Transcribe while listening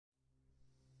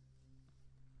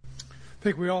I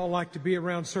think we all like to be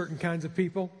around certain kinds of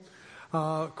people.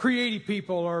 Creative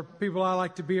people are people I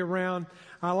like to be around.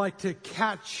 I like to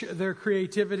catch their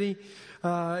creativity.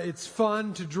 It's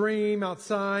fun to dream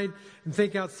outside and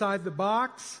think outside the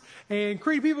box. And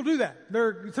creative people do that.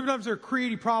 Sometimes they're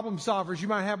creative problem solvers. You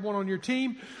might have one on your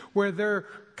team where they're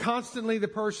constantly the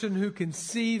person who can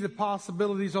see the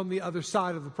possibilities on the other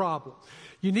side of the problem.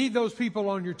 You need those people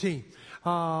on your team.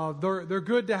 They're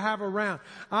good to have around.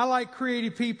 I like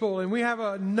creative people, and we have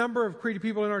a number of creative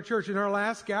people in our church. In our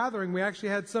last gathering, we actually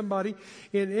had somebody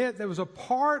in it that was a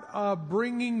part of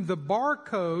bringing the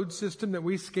barcode system that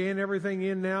we scan everything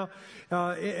in now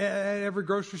at every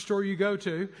grocery store you go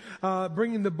to,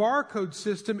 bringing the barcode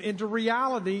system into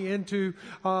reality, into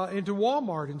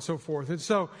Walmart and so forth. And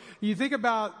so you think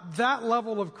about that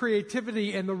level of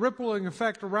creativity and the rippling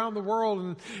effect around the world,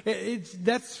 and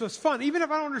that's just fun. Even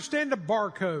if I don't understand the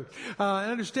barcode, I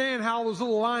understand how those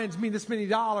little lines mean this many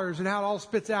dollars and how it all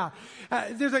spits out.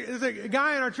 There's a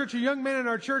guy in our church, a young man in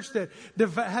our church that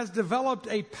has developed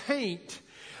a paint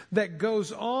that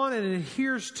goes on and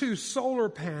adheres to solar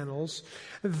panels,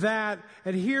 that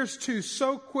adheres to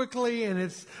so quickly, and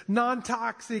it's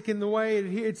non-toxic in the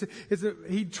way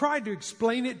he tried to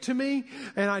explain it to me,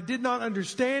 and I did not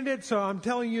understand it. So I'm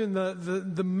telling you in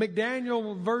the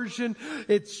McDaniel version,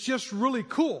 it's just really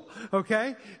cool,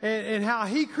 okay? And how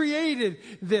he created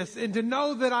this, and to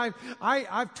know that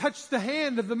I've touched the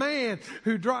hand of the man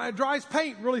who dries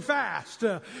paint really fast,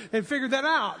 and figured that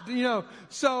out,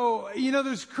 So,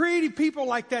 there's creative people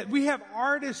like that. We have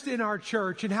artists in our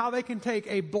church and how they can take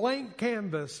a blank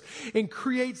canvas and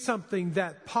create something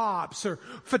that pops, or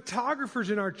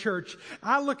photographers in our church.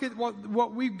 I look at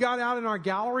what we've got out in our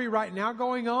gallery right now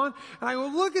going on, and I go,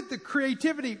 look at the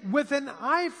creativity. With an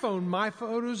iPhone, my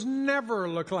photos never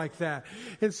look like that.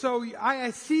 And so I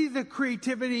see the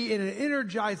creativity, and it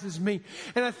energizes me.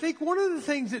 And I think one of the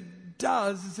things it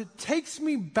does is it takes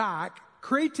me back.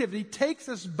 Creativity takes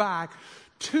us back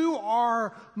to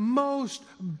our most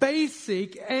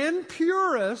basic and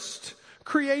purest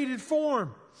created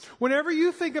form. Whenever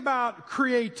you think about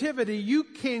creativity, you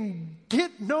can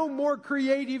get no more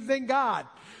creative than God.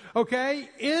 Okay?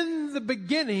 In the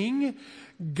beginning,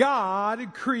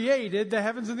 God created the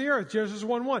heavens and the earth. Genesis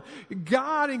 1:1.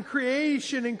 God in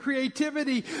creation and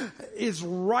creativity is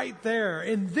right there.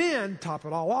 And then, top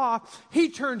it all off, He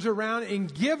turns around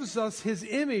and gives us His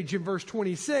image in verse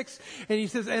 26. And He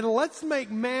says, and let's make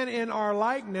man in our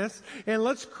likeness, and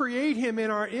let's create him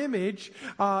in our image,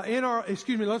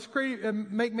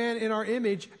 make man in our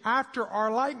image after our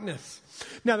likeness.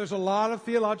 Now, there's a lot of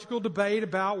theological debate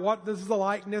about what is the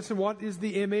likeness and what is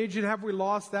the image, and have we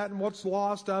lost that, and what's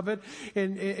lost of it,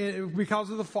 and because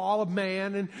of the fall of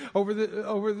man, and over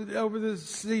the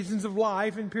seasons of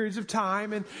life and periods of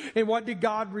time, and what did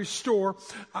God restore?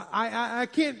 I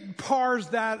can't parse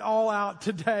that all out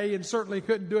today, and certainly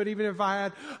couldn't do it even if I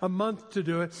had a month to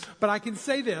do it. But I can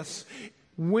say this.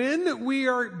 When we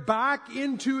are back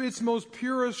into its most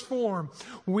purest form,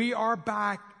 we are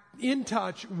back in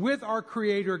touch with our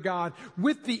Creator God,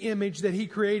 with the image that He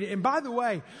created. And by the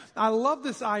way, I love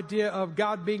this idea of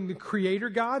God being the Creator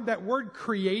God. That word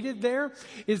created there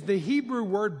is the Hebrew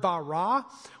word bara,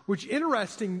 which,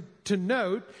 interesting to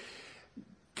note,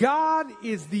 God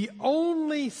is the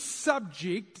only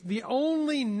subject, the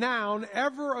only noun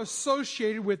ever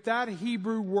associated with that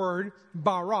Hebrew word,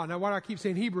 bara. Now, why do I keep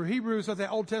saying Hebrew? Hebrew is what the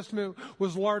Old Testament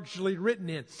was largely written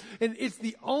in. And it's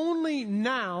the only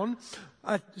noun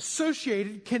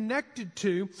associated, connected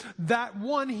to that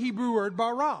one Hebrew word,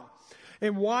 bara.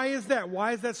 And why is that?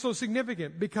 Why is that so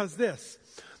significant? Because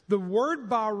the word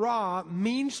bara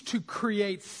means to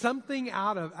create something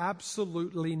out of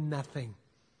absolutely nothing.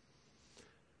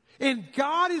 And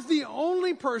God is the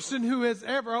only person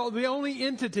the only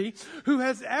entity who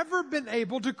has ever been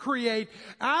able to create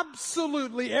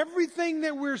absolutely everything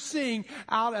that we're seeing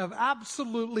out of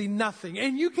absolutely nothing.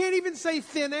 And you can't even say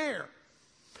thin air.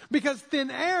 Because thin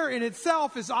air in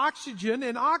itself is oxygen,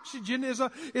 and oxygen is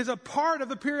a part of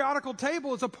the periodical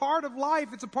table. It's a part of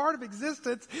life. It's a part of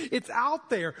existence. It's out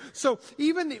there. So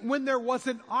even when there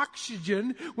wasn't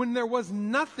oxygen, when there was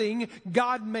nothing,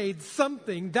 God made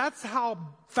something. That's how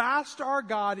vast our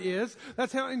God is.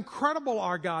 That's how incredible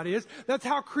our God is. That's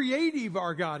how creative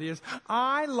our God is.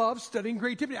 I love studying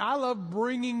creativity. I love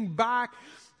bringing back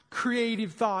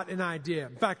creative thought and idea.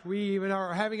 In fact, we even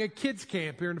are having a kids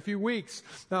camp here in a few weeks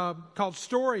called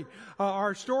Story,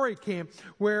 our Story Camp,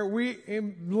 where we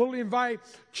literally invite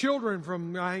children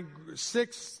from, I think,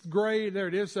 6th grade,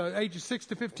 ages 6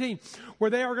 to 15, where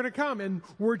they are going to come, and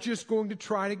we're just going to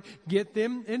try to get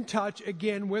them in touch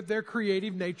again with their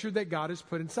creative nature that God has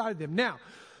put inside them. Now,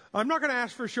 I'm not going to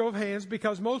ask for a show of hands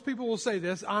because most people will say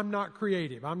this, I'm not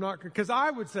creative. Because I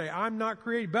would say I'm not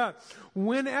creative. But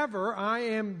whenever I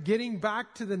am getting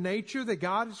back to the nature that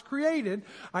God has created,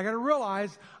 I got to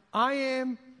realize I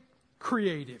am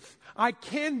creative. I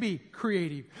can be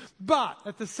creative. But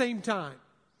at the same time,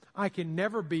 I can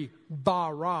never be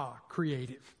bara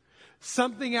creative.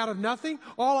 Something out of nothing.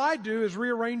 All I do is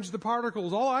rearrange the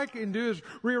particles. All I can do is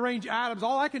rearrange atoms.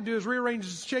 All I can do is rearrange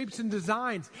shapes and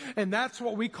designs. And that's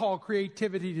what we call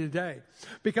creativity today.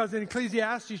 Because in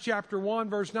Ecclesiastes chapter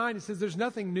 1 verse 9 it says there's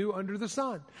nothing new under the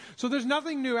sun. So there's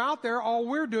nothing new out there. All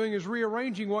we're doing is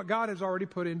rearranging what God has already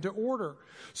put into order.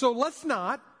 So let's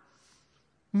not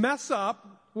mess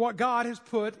up what God has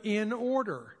put in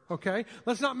order. Okay?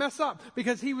 Let's not mess up,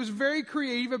 because He was very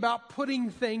creative about putting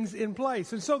things in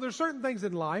place. And so there's certain things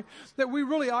in life that we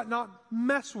really ought not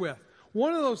mess with.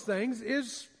 One of those things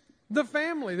is the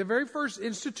family. The very first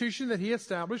institution that He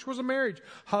established was a marriage.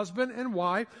 Husband and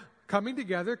wife coming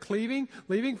together, cleaving,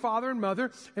 leaving father and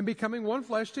mother, and becoming one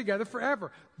flesh together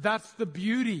forever. That's the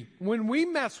beauty. When we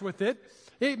mess with it,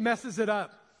 it messes it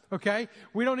up. Okay?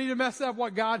 We don't need to mess up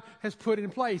what God has put in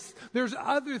place. There's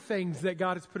other things that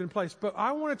God has put in place. But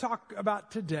I want to talk about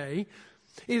today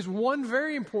is one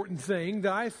very important thing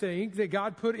that I think that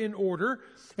God put in order,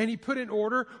 and He put in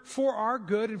order for our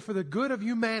good and for the good of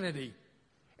humanity.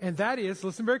 And that is,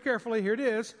 listen very carefully, here it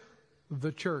is,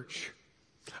 the church.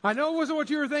 I know it wasn't what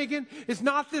you were thinking. It's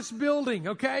not this building,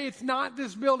 okay? It's not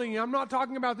this building. I'm not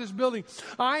talking about this building.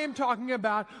 I am talking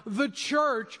about the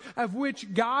church of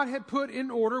which God had put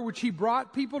in order, which He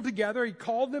brought people together. He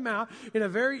called them out in a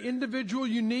very individual,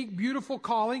 unique, beautiful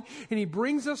calling, and He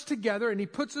brings us together and He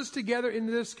puts us together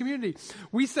into this community.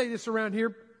 We say this around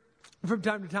here from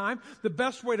time to time. The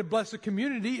best way to bless a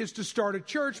community is to start a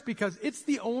church, because it's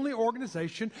the only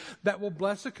organization that will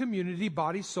bless a community,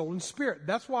 body, soul, and spirit.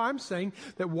 That's why I'm saying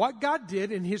that what God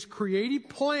did in His creative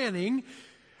planning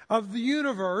of the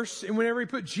universe, and whenever He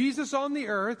put Jesus on the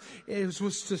earth,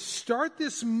 was to start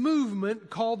this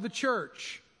movement called the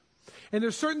church. And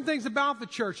there's certain things about the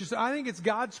church. I think it's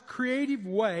God's creative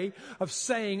way of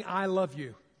saying, I love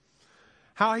you.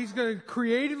 How He's going to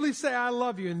creatively say, I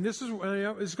love you. And this is,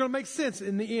 it's going to make sense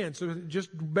in the end. So just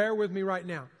bear with me right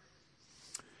now.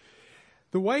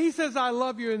 The way He says, I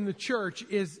love you in the church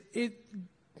is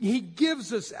He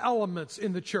gives us elements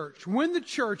in the church. When the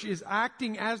church is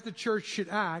acting as the church should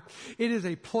act, it is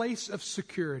a place of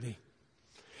security.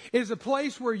 It is a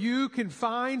place where you can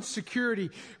find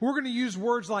security. We're going to use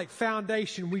words like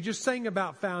foundation. We just sang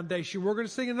about foundation. We're going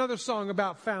to sing another song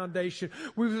about foundation.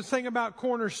 We've sang about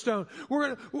cornerstone.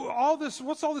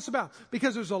 What's all this about?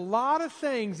 Because there's a lot of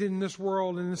things in this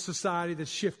world, in this society, that's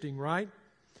shifting, right?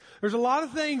 There's a lot of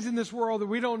things in this world that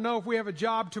we don't know if we have a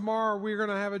job tomorrow or we're going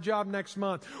to have a job next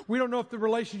month. We don't know if the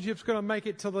relationship's going to make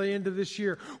it till the end of this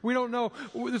year. We don't know.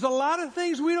 There's a lot of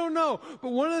things we don't know.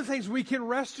 But one of the things we can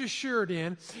rest assured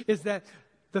in is that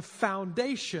the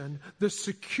foundation, the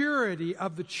security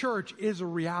of the church is a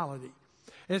reality.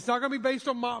 And it's not going to be based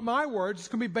on my words. It's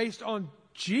going to be based on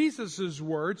Jesus'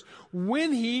 words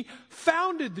when He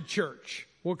founded the church.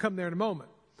 We'll come there in a moment.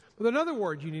 But another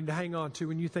word you need to hang on to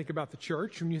when you think about the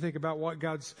church, when you think about what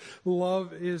God's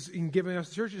love is in giving us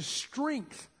the church, is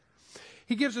strength.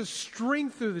 He gives us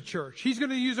strength through the church. He's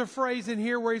going to use a phrase in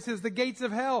here where He says, the gates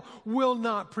of hell will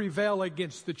not prevail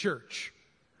against the church.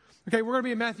 Okay, we're going to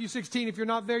be in Matthew 16. If you're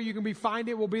not there, you can find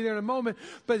it. We'll be there in a moment.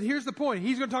 But here's the point.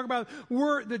 He's going to talk about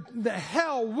the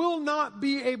hell will not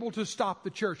be able to stop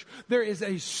the church. There is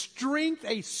a strength,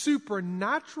 a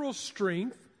supernatural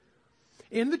strength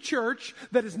in the church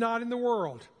that is not in the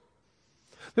world.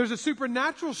 There's a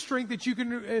supernatural strength that you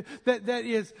can that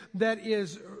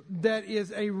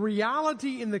is a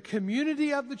reality in the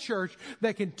community of the church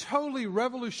that can totally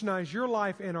revolutionize your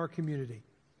life and our community.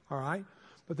 All right?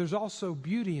 But there's also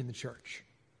beauty in the church.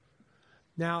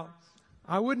 Now,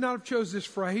 I would not have chose this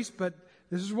phrase, but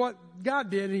this is what God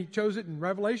did. And He chose it in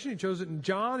Revelation. He chose it in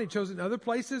John. He chose it in other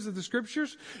places of the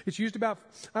Scriptures. It's used about,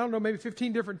 maybe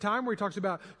 15 different times where He talks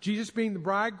about Jesus being the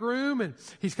bridegroom and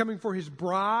He's coming for His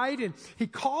bride. And He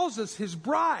calls us His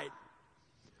bride.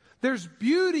 There's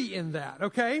beauty in that,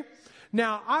 okay?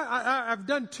 Now, I've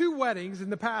done 2 weddings in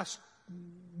the past,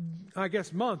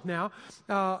 month now.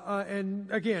 And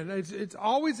again, it's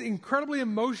always incredibly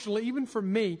emotional, even for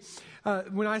me,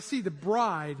 when I see the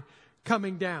bride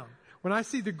coming down. When I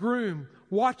see the groom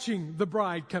watching the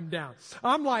bride come down.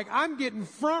 I'm getting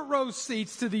front row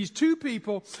seats to these two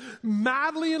people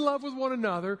madly in love with one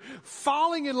another,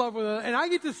 falling in love with one another, and I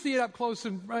get to see it up close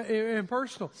and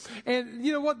personal. And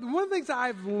you know what? One of the things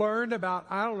I've learned about,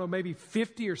 I don't know, maybe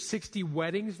 50 or 60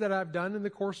 weddings that I've done in the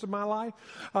course of my life,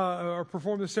 or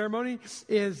performed the ceremony,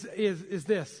 is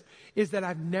that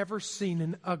I've never seen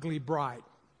an ugly bride.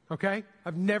 Okay?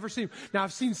 I've never seen. Now,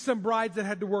 I've seen some brides that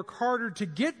had to work harder to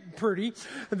get pretty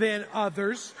than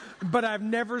others, but I've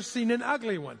never seen an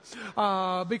ugly one.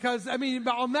 Because,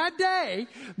 on that day,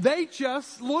 they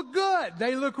just look good.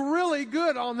 They look really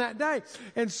good on that day.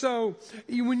 And so,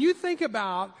 when you think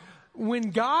about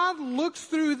when God looks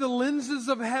through the lenses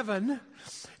of heaven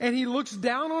and He looks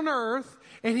down on earth,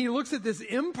 and He looks at this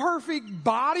imperfect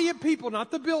body of people, not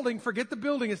the building. Forget the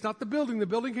building. It's not the building. The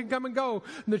building can come and go,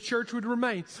 and the church would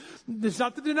remain. It's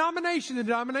not the denomination. The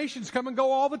denominations come and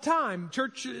go all the time.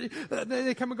 Church,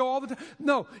 they come and go all the time.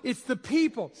 No, it's the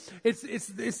people. It's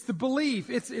the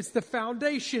belief. It's the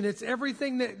foundation. It's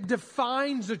everything that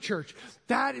defines a church.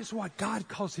 That is what God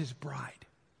calls His bride.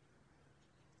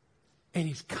 And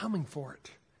He's coming for it.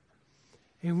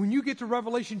 And when you get to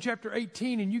Revelation chapter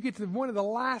 18 and you get to one of the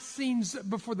last scenes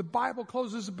before the Bible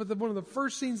closes, but one of the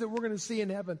first scenes that we're going to see in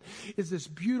heaven is this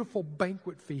beautiful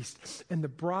banquet feast. And the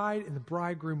bride and the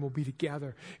bridegroom will be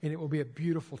together, and it will be a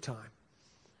beautiful time.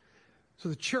 So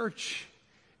the church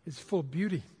is full of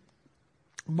beauty.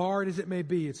 Marred as it may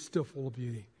be, it's still full of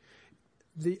beauty.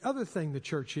 The other thing the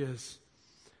church is,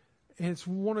 and it's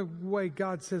one of the way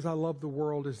God says I love the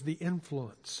world, is the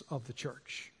influence of the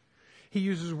church. He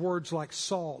uses words like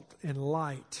salt and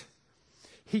light.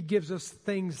 He gives us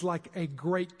things like a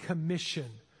great commission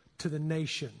to the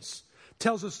nations.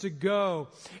 Tells us to go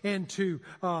and to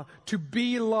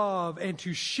be love and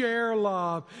to share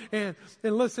love. And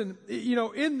listen,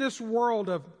 in this world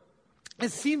of,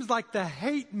 it seems like the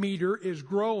hate meter is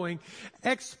growing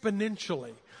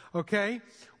exponentially. Okay?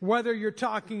 Whether you're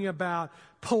talking about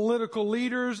political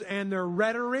leaders and their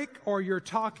rhetoric, or you're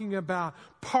talking about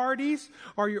parties,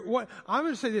 or I'm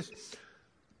going to say this.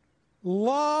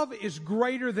 Love is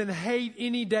greater than hate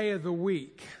any day of the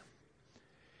week.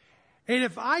 And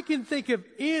if I can think of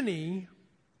any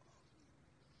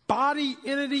body,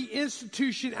 entity,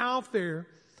 institution out there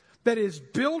that is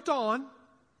built on,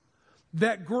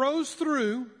 that grows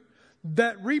through,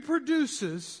 that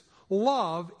reproduces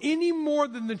love any more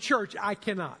than the church, I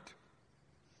cannot.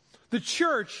 The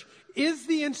church is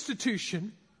the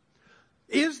institution,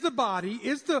 is the body,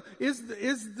 is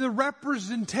the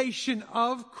representation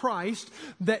of Christ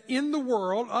that in the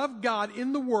world, of God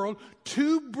in the world,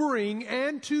 to bring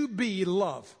and to be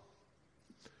love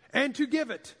and to give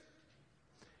it.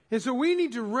 And so we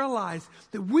need to realize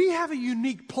that we have a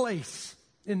unique place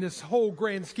in this whole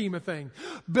grand scheme of things.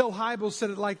 Bill Hybels said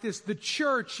it like this: the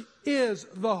church is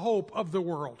the hope of the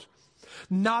world.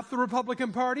 Not the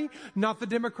Republican Party, not the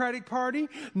Democratic Party,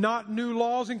 not new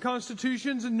laws and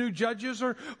constitutions and new judges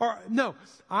or no.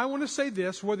 I want to say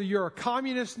this: whether you're a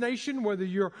communist nation, whether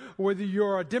you're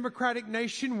a democratic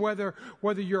nation, whether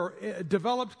you're a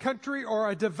developed country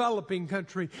or a developing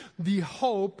country, the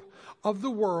hope of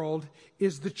the world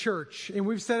is the church. And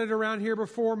we've said it around here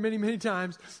before many, many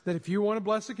times, that if you want to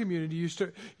bless a community,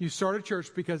 you start a church,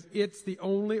 because it's the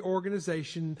only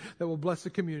organization that will bless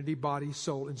the community, body,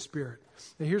 soul, and spirit.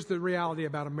 Now here's the reality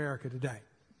about America today.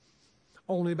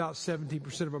 Only about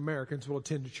 17% of Americans will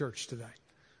attend a church today.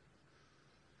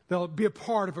 They'll be a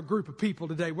part of a group of people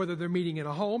today, whether they're meeting in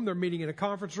a home, they're meeting in a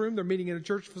conference room, they're meeting in a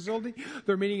church facility,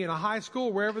 they're meeting in a high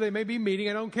school, wherever they may be meeting.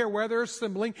 I don't care where they're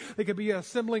assembling. They could be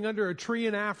assembling under a tree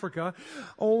in Africa.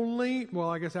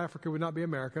 I guess Africa would not be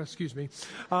America,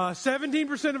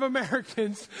 17% of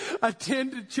Americans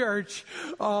attend a church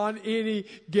on any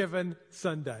given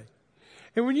Sunday.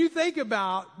 And when you think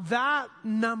about that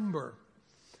number,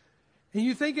 and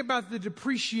you think about the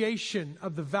depreciation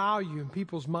of the value in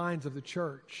people's minds of the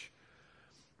church,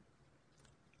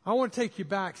 I want to take you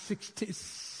back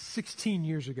 16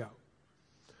 years ago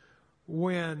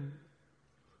when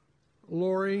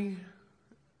Lori,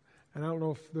 and I don't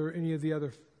know if there are any of the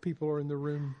other people are in the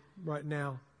room right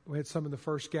now. We had some in the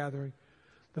first gathering.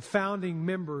 The founding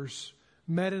members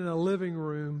met in a living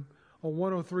room on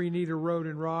 103 Needle Road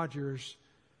in Rogers,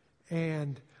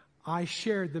 and I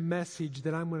shared the message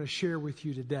that I'm going to share with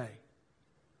you today.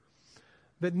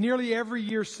 That nearly every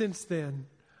year since then,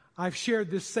 I've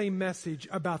shared this same message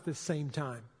about this same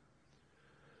time.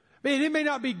 Man, it may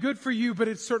not be good for you, but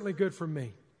it's certainly good for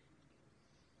me.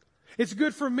 It's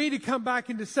good for me to come back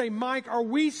and to say, Mike, are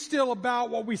we still about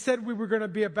what we said we were going to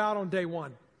be about on day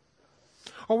one?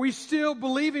 Are we still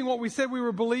believing what we said we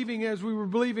were believing as we were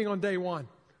believing on day one?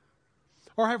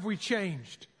 Or have we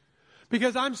changed?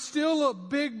 Because I'm still a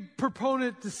big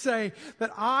proponent to say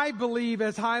that I believe,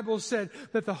 as Hybels said,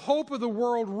 that the hope of the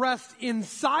world rests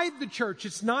inside the church.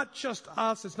 It's not just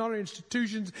us. It's not our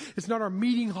institutions. It's not our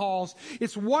meeting halls.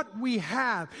 It's what we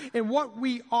have and what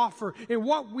we offer and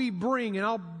what we bring. And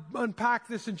I'll unpack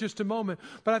this in just a moment.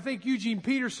 But I think Eugene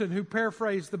Peterson, who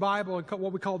paraphrased the Bible and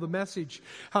what we call the Message,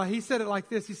 he said it like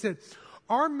this. He said,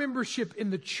 our membership in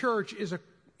the church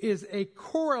is a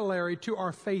corollary to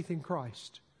our faith in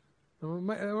Christ. I'm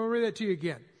going to read that to you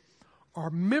again.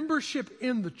 Our membership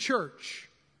in the church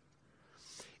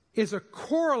is a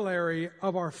corollary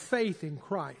of our faith in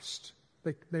Christ.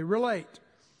 They relate.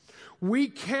 We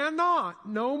cannot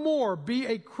no more be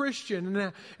a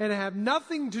Christian and have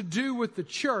nothing to do with the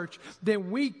church than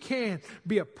we can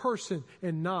be a person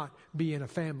and not be in a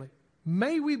family.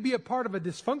 May we be a part of a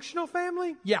dysfunctional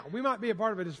family? Yeah, we might be a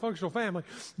part of a dysfunctional family,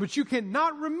 but you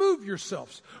cannot remove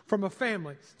yourselves from a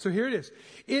family. So here it is.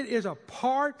 It is a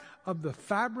part of the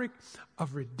fabric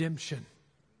of redemption.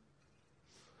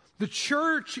 The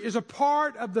church is a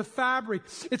part of the fabric.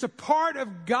 It's a part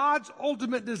of God's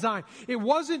ultimate design. It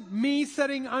wasn't me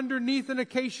sitting underneath an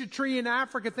acacia tree in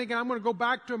Africa thinking I'm going to go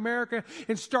back to America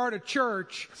and start a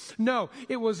church. No,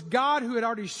 it was God who had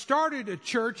already started a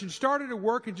church and started a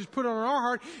work and just put it on our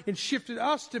heart and shifted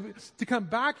us to come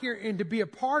back here and to be a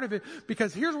part of it.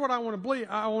 Because here's what I want to believe.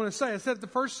 I want to say. I said it the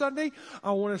first Sunday.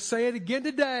 I want to say it again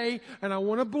today, and I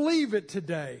want to believe it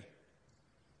today.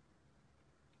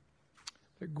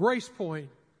 The Grace Point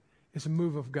is a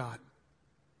move of God.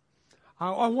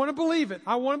 I want to believe it.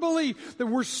 I want to believe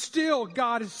that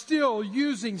God is still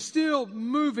using, still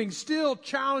moving, still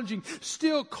challenging,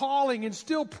 still calling, and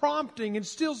still prompting, and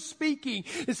still speaking,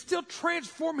 and still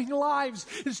transforming lives,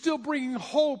 and still bringing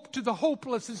hope to the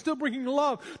hopeless, and still bringing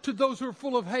love to those who are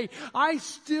full of hate. I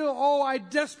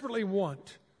desperately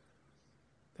want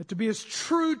that to be as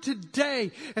true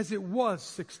today as it was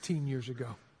 16 years ago.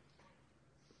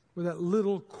 With that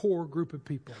little core group of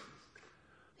people.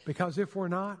 Because if we're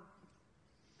not,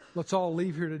 let's all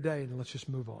leave here today and let's just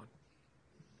move on.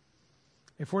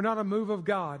 If we're not a move of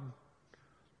God,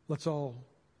 let's all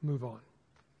move on.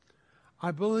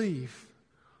 I believe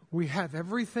we have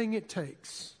everything it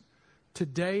takes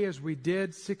today, as we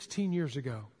did 16 years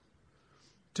ago,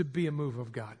 to be a move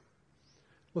of God.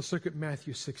 Let's look at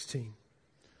Matthew 16.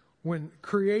 When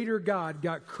Creator God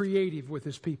got creative with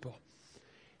His people.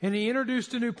 And He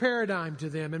introduced a new paradigm to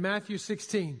them in Matthew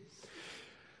 16.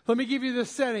 Let me give you the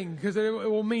setting because it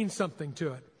will mean something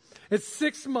to it. It's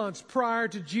 6 months prior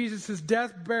to Jesus'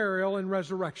 death, burial, and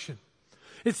resurrection.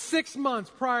 It's 6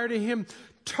 months prior to Him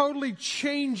totally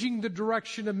changing the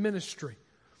direction of ministry.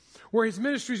 Where His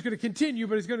ministry is going to continue,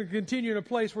 but He's going to continue in a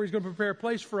place where He's going to prepare a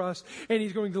place for us, and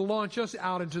He's going to launch us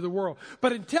out into the world.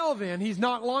 But until then, He's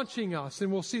not launching us,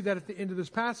 and we'll see that at the end of this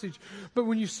passage. But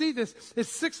when you see this, it's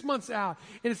 6 months out,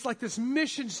 and it's like this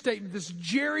mission statement, this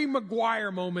Jerry Maguire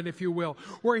moment, if you will,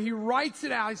 where He writes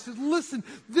it out. He says, listen,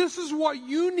 this is what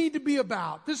you need to be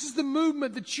about. This is the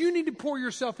movement that you need to pour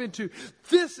yourself into.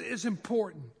 This is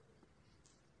important.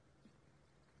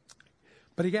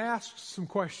 But He asks some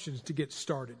questions to get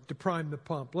started, to prime the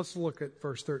pump. Let's look at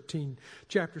verse 13,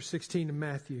 chapter 16 of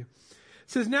Matthew. It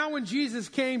says, now when Jesus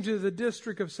came to the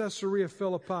district of Caesarea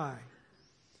Philippi,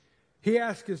 He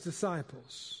asked His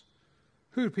disciples,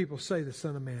 who do people say the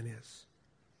Son of Man is?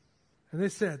 And they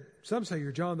said, some say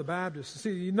you're John the Baptist.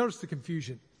 See, you notice the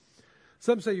confusion.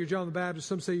 Some say you're John the Baptist,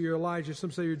 some say you're Elijah,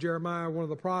 some say you're Jeremiah, one of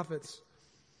the prophets.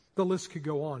 The list could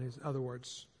go on, in other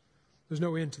words. There's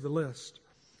no end to the list.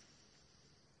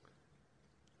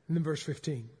 And then verse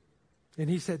 15, and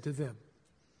He said to them,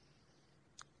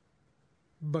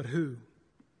 but who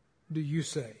do you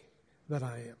say that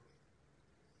I am?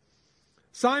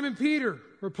 Simon Peter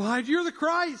replied, you're the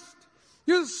Christ.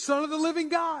 You're the Son of the living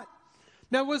God.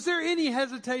 Now, was there any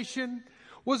hesitation?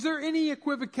 Was there any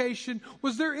equivocation?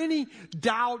 Was there any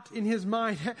doubt in his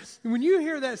mind? When you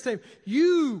hear that statement,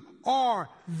 you are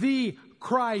the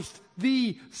Christ,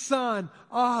 the Son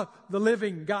of the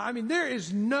living God. I mean, there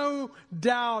is no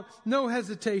doubt, no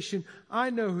hesitation.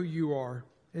 I know who you are.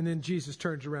 And then Jesus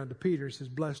turns around to Peter and says,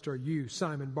 blessed are you,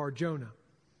 Simon Bar-Jonah.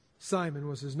 Simon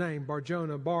was his name.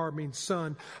 Bar-Jonah, Bar means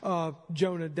son of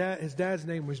Jonah. His dad's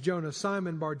name was Jonah.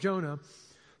 Simon Bar-Jonah,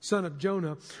 son of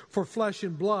Jonah, for flesh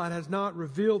and blood has not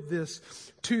revealed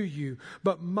this to you,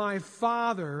 but my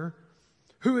Father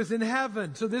who is in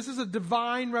heaven. So this is a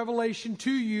divine revelation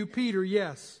to you, Peter.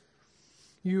 Yes,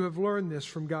 you have learned this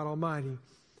from God Almighty.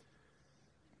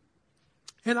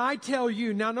 And I tell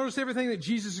you, now notice everything that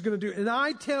Jesus is going to do. And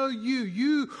I tell you,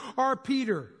 you are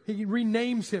Peter. He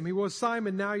renames him. He was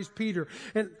Simon, now he's Peter.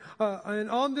 And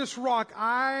on this rock,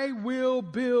 I will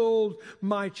build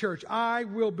my church. I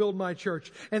will build my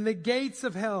church. And the gates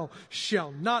of hell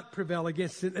shall not prevail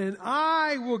against it. And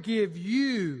I will give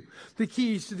you the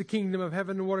keys to the kingdom of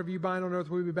heaven. And whatever you bind on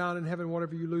earth will be bound in heaven.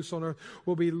 Whatever you loose on earth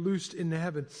will be loosed in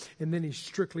heaven. And then he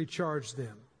strictly charged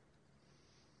them.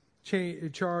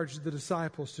 Charged the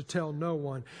disciples to tell no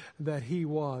one that he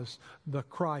was the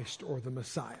Christ or the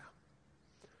Messiah.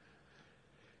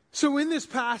 So in this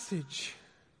passage,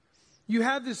 you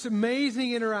have this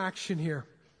amazing interaction here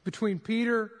between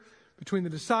Peter, between the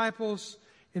disciples,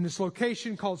 in this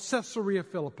location called Caesarea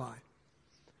Philippi.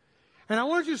 And I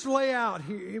want to just lay out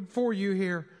here, for you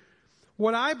here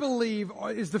what I believe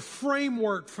is the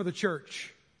framework for the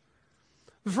church.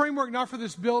 The framework not for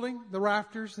this building, the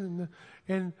rafters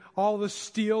and all the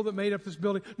steel that made up this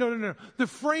building. No. The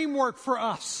framework for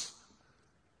us.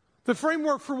 The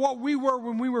framework for what we were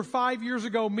when we were 5 years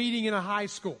ago meeting in a high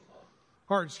school.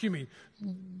 Or,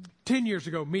 10 years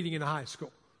ago meeting in a high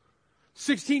school.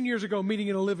 16 years ago meeting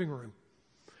in a living room.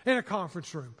 And a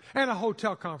conference room. And a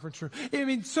hotel conference room. I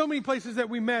mean, so many places that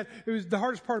we met. It was the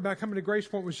hardest part about coming to Grace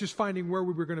Point was just finding where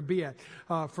we were going to be at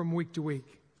from week to week.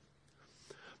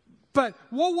 But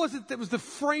what was it that was the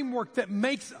framework that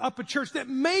makes up a church, that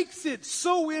makes it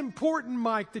so important,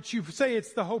 Mike, that you say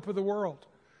it's the hope of the world?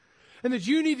 And that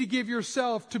you need to give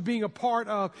yourself to being a part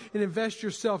of and invest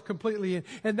yourself completely in.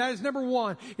 And that is number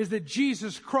one, is that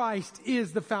Jesus Christ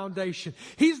is the foundation.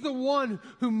 He's the one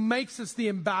who makes us the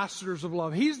ambassadors of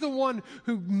love. He's the one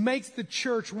who makes the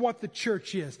church what the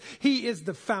church is. He is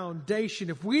the foundation.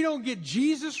 If we don't get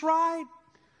Jesus right,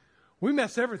 we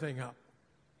mess everything up.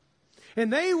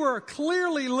 And they were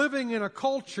clearly living in a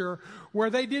culture where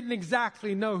they didn't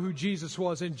exactly know who Jesus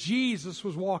was, and Jesus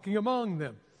was walking among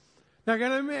them. Now,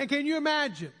 can you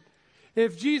imagine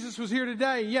if Jesus was here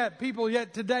today, yet people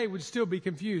yet today would still be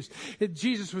confused? If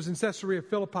Jesus was in Caesarea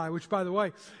Philippi, which, by the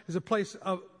way, is a place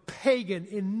of pagan,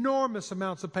 enormous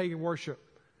amounts of pagan worship.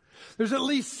 There's at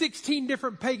least 16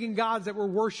 different pagan gods that were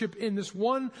worshipped in this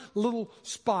one little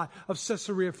spot of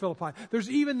Caesarea Philippi. There's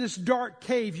even this dark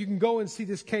cave. You can go and see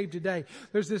this cave today.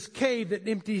 There's this cave that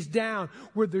empties down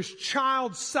where there's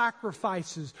child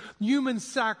sacrifices. Human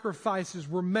sacrifices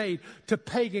were made to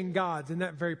pagan gods in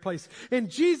that very place. And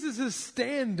Jesus is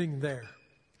standing there.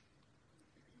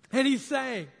 And he's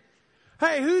saying,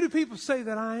 hey, who do people say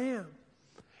that I am?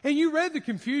 And you read the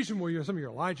confusion where some of you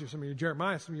are Elijah, some of you are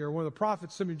Jeremiah, some of you are one of the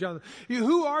prophets, some of you are Jonathan.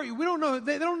 Who are you? We don't know.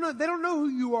 They don't know who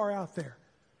you are out there.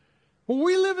 Well,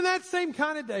 we live in that same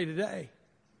kind of day today.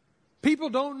 People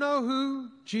don't know who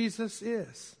Jesus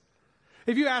is.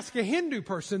 If you ask a Hindu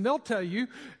person, they'll tell you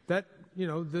that,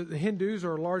 the Hindus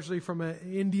are largely from an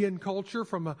Indian culture,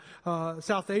 from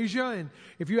South Asia. And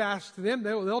if you ask them,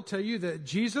 they'll tell you that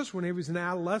Jesus, when he was an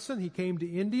adolescent, he came to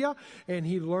India and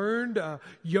he learned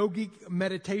yogic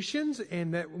meditations.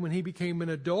 And that when he became an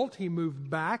adult, he moved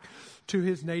back to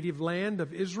his native land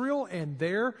of Israel. And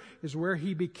there is where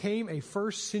he became a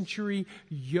first century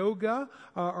yoga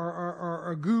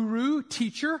or a guru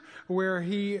teacher, where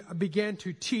he began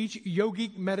to teach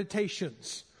yogic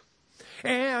meditations.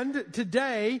 And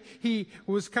today, he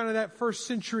was kind of that first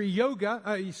century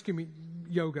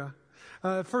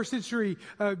first century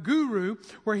guru,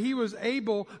 where he was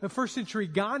able, a first century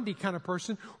Gandhi kind of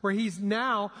person, where he's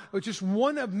now just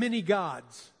one of many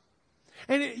gods.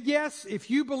 And yes, if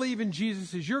you believe in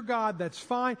Jesus as your God, that's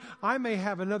fine. I may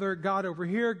have another God over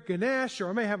here, Ganesh, or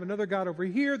I may have another God over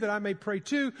here that I may pray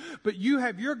to, but you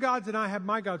have your gods and I have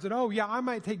my gods. And I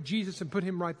might take Jesus and put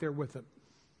him right there with him.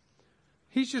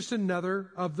 He's just another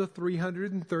of the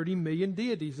 330 million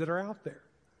deities that are out there.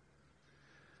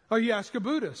 Or you ask a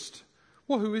Buddhist,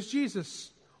 well, who is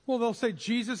Jesus? Well, they'll say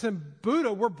Jesus and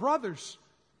Buddha were brothers.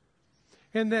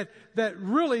 And that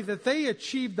they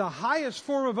achieved the highest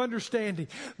form of understanding.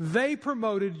 They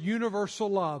promoted universal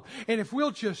love. And if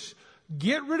we'll just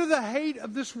get rid of the hate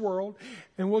of this world,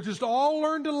 and we'll just all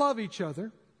learn to love each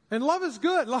other. And love is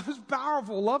good. Love is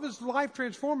powerful. Love is life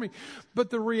transforming. But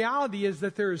the reality is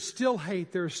that there is still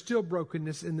hate. There is still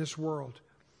brokenness in this world.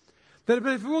 That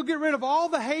if we'll get rid of all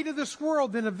the hate of this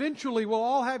world, then eventually we'll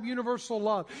all have universal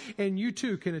love. And you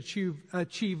too can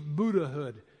achieve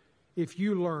Buddhahood if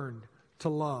you learn to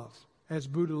love as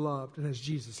Buddha loved and as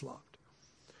Jesus loved.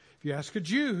 If you ask a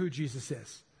Jew who Jesus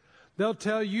is, they'll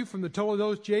tell you from the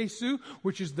Toledo Jesu,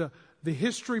 which is the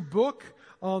history book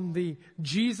on the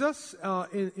Jesus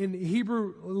in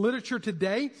Hebrew literature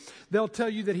today, they'll tell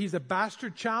you that he's a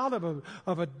bastard child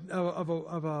of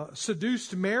a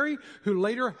seduced Mary who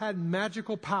later had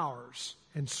magical powers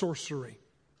and sorcery.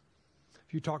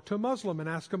 If you talk to a Muslim and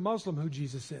ask a Muslim who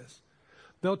Jesus is,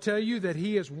 they'll tell you that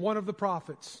he is one of the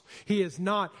prophets. He is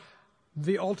not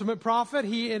the ultimate prophet.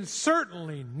 He is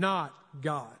certainly not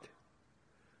God.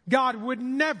 God would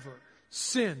never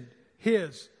send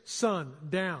his son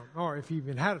down, or if he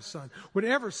even had a son, would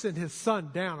ever send his son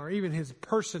down, or even his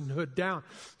personhood down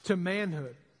to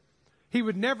manhood. He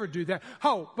would never do that.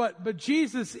 Oh, but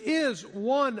Jesus is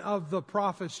one of the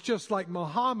prophets, just like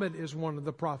Muhammad is one of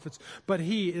the prophets, but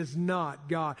he is not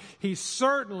God. He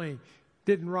certainly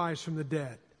didn't rise from the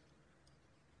dead.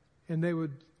 And they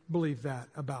would believe that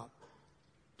about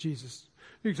Jesus.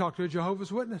 You talk to a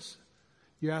Jehovah's Witness.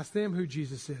 You ask them who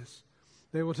Jesus is.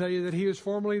 They will tell you that he was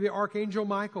formerly the Archangel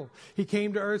Michael. He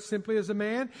came to earth simply as a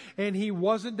man, and he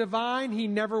wasn't divine. He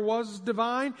never was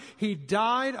divine. He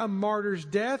died a martyr's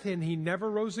death, and he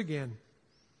never rose again.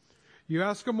 You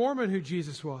ask a Mormon who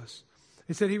Jesus was.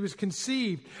 He said he was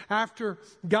conceived after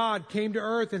God came to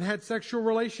earth and had sexual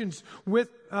relations with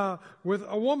a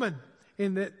woman,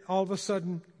 and that all of a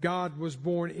sudden God was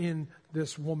born in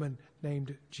this woman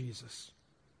named Jesus.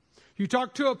 You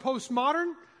talk to a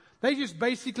postmodern, they just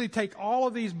basically take all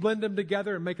of these, blend them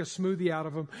together, and make a smoothie out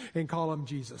of them and call him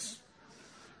Jesus.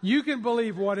 You can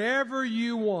believe whatever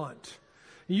you want.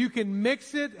 You can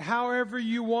mix it however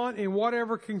you want in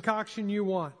whatever concoction you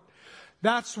want.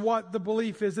 That's what the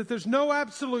belief is, that there's no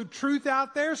absolute truth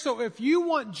out there. So if you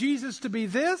want Jesus to be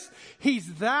this,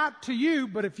 he's that to you.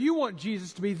 But if you want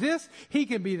Jesus to be this, he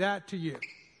can be that to you.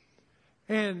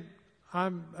 And I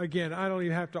don't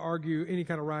even have to argue any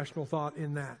kind of rational thought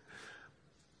in that.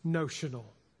 Notional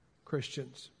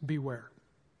Christians, beware.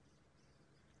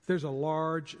 There's a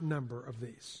large number of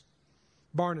these.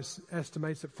 Barnes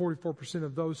estimates that 44%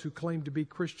 of those who claim to be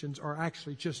Christians are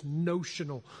actually just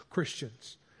notional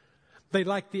Christians. They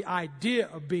like the idea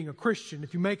of being a Christian.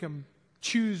 If you make them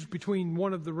choose between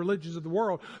one of the religions of the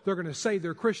world, they're going to say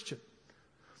they're Christian.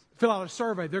 Fill out a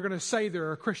survey, they're going to say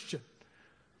they're a Christian.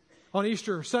 On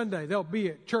Easter Sunday, they'll be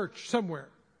at church somewhere.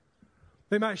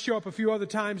 They might show up a few other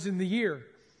times in the year,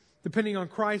 depending on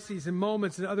crises and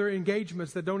moments and other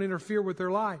engagements that don't interfere with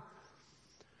their life.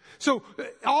 So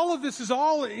all of this is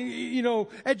all,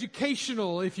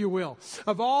 educational, if you will,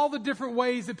 of all the different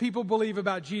ways that people believe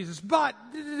about Jesus. But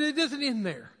it doesn't end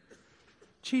there.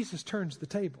 Jesus turns the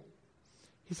table.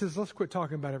 He says, let's quit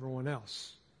talking about everyone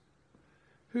else.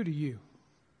 Who do you?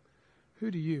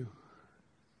 Who do you?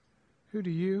 Who do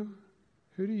you?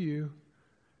 Who do you?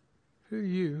 Who do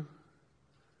you?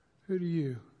 Who do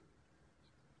you?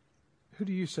 Who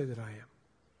do you say that I am?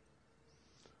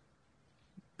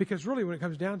 Because really, when it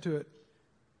comes down to it,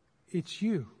 it's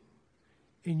you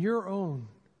in your own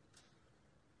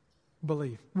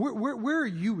belief. Where are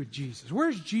you with Jesus?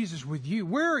 Where's Jesus with you?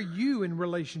 Where are you in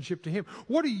relationship to him?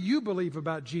 What do you believe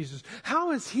about Jesus?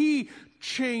 How has he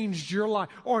changed your life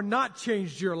or not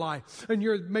changed your life? And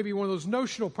you're maybe one of those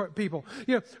notional people.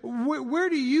 Where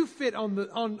do you fit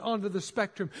onto the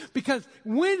spectrum? Because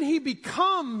when he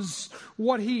becomes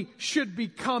what he should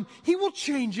become, he will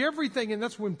change everything. And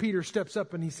that's when Peter steps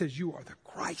up and he says, you are the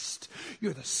Christ.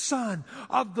 You're the Son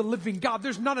of the living God.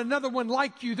 There's not another one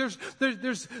like you.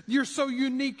 You're so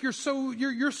unique. You're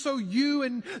so you.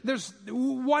 And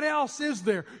what else is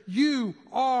there? You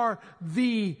are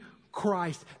the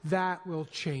Christ. That will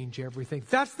change everything.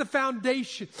 That's the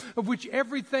foundation of which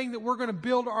everything that we're going to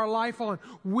build our life on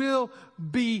will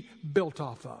be built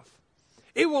off of.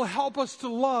 It will help us to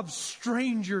love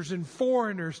strangers and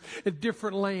foreigners at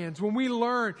different lands. When we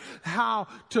learn how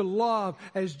to love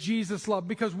as Jesus loved,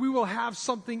 because we will have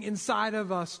something inside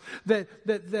of us that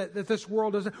this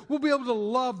world doesn't. We'll be able to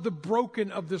love the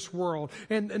broken of this world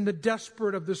and the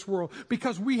desperate of this world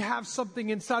because we have something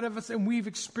inside of us and we've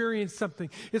experienced something.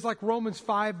 It's like Romans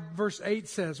 5 verse 8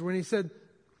 says when he said,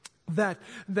 that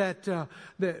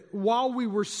while we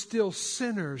were still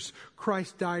sinners,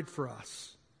 Christ died for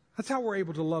us. That's how we're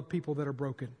able to love people that are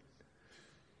broken.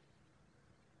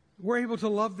 We're able to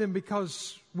love them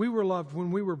because we were loved when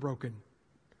we were broken,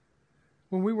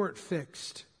 when we weren't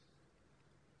fixed,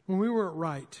 when we weren't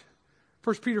right.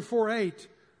 1 Peter 4:8,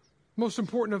 most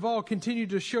important of all, continue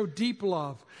to show deep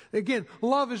love. Again,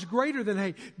 love is greater than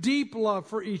hate. Deep love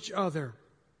for each other.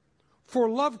 For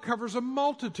love covers a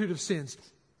multitude of sins.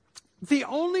 The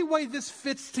only way this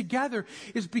fits together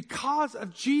is because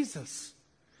of Jesus.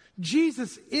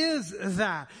 Jesus is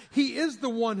that. He is the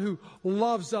one who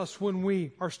loves us when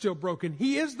we are still broken.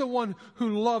 He is the one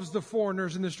who loves the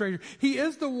foreigners and the strangers. He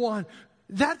is the one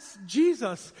That's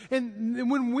Jesus.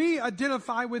 And when we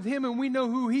identify with him and we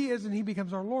know who he is and he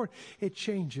becomes our Lord, it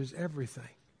changes everything.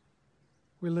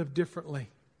 We live differently.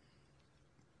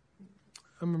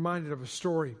 I'm reminded of a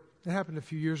story that happened a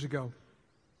few years ago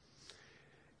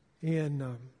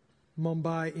in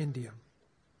Mumbai, India,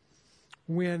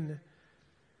 when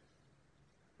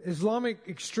Islamic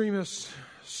extremists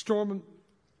stormed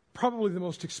probably the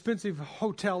most expensive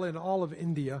hotel in all of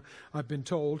India, I've been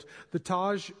told, the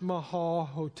Taj Mahal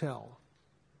Hotel.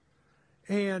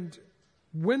 And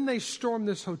when they stormed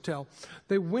this hotel,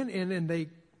 they went in and they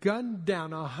gunned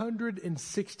down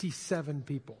 167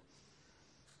 people.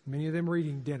 Many of them were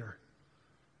eating dinner,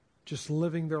 just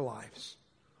living their lives.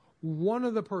 One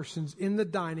of the persons in the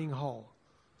dining hall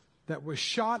that was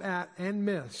shot at and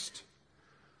missed,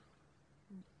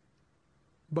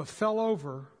 but fell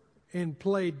over and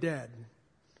played dead,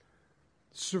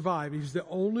 survived. He's the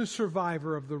only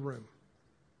survivor of the room.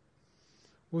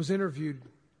 Was interviewed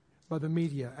by the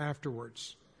media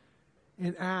afterwards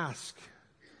and asked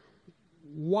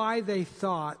why they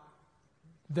thought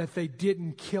that they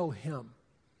didn't kill him.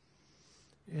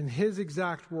 And his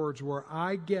exact words were,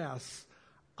 "I guess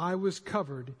I was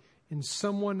covered in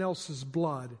someone else's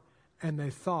blood and they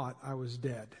thought I was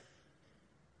dead."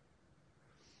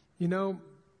 You know,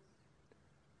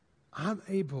 I'm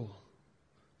able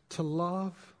to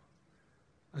love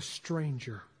a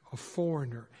stranger, a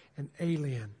foreigner, an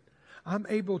alien. I'm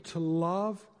able to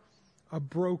love a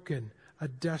broken, a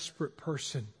desperate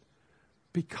person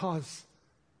because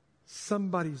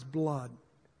somebody's blood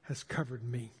has covered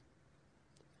me.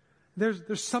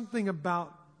 There's something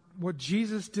about what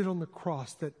Jesus did on the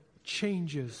cross that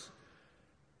changes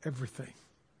everything.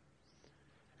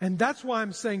 And that's why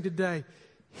I'm saying today,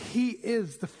 he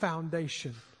is the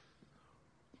foundation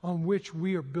on which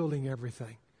we are building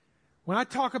everything. When I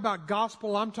talk about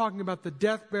gospel, I'm talking about the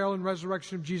death, burial, and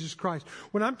resurrection of Jesus Christ.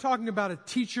 When I'm talking about a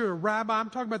teacher, a rabbi,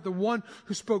 I'm talking about the one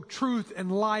who spoke truth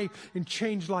and life and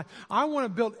changed life. I want to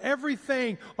build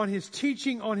everything on his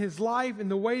teaching, on his life, and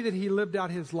the way that he lived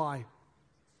out his life.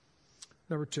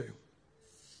 Number two,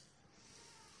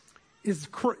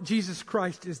 Jesus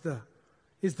Christ is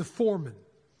the foreman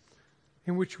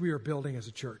in which we are building as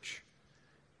a church.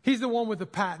 He's the one with the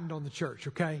patent on the church,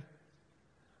 okay?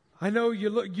 I know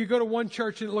you go to one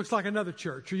church and it looks like another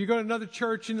church, or you go to another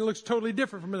church and it looks totally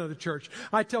different from another church.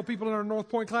 I tell people in our North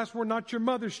Point class, we're not your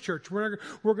mother's church. We're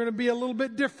going to be a little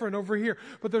bit different over here.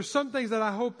 But there's some things that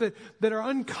I hope that are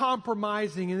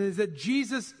uncompromising, and is that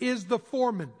Jesus is the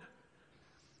foreman.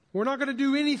 We're not going to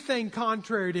do anything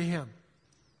contrary to him.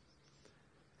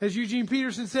 As Eugene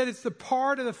Peterson said, it's the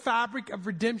part of the fabric of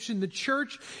redemption. The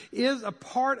church is a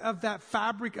part of that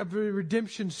fabric of the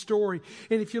redemption story.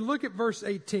 And if you look at verse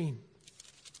 18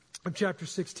 of chapter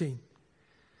 16,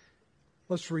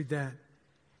 let's read that.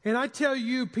 "And I tell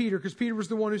you, Peter," because Peter was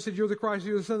the one who said, "You're the Christ,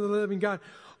 you're the Son of the living God.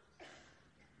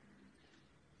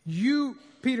 You,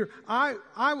 Peter,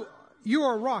 you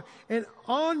are a rock, and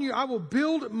on you I will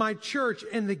build my church,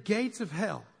 and the gates of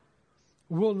hell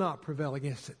will not prevail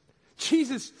against it."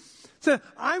 Jesus said,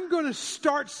 "I'm going to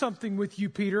start something with you,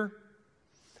 Peter.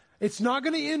 It's not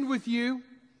going to end with you,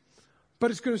 but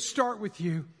it's going to start with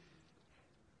you.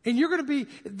 And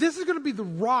this is going to be the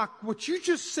rock. What you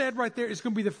just said right there is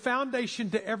going to be the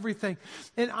foundation to everything.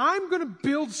 And I'm going to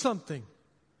build something.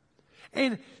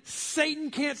 And Satan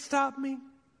can't stop me.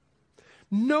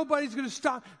 Nobody's going to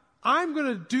stop. I'm going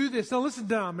to do this." Now listen,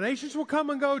 denominations will come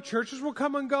and go, churches will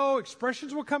come and go,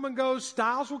 expressions will come and go,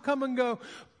 styles will come and go,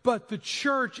 but the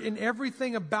church and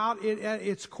everything about it at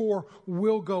its core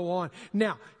will go on.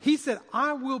 Now, he said,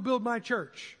 "I will build my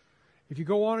church." If you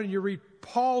go on and you read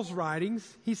Paul's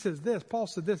writings, he says this, Paul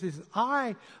said this, he says,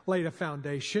 "I laid a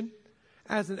foundation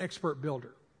as an expert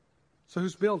builder." So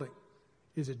who's building?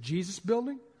 Is it Jesus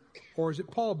building or is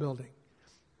it Paul building?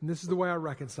 And this is the way I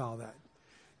reconcile that.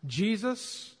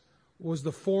 Jesus was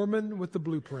the foreman with the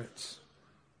blueprints.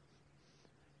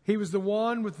 He was the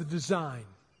one with the design.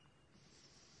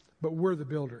 But we're the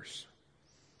builders.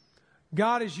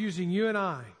 God is using you and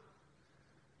I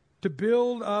to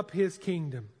build up his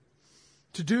kingdom,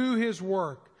 to do his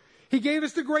work. He gave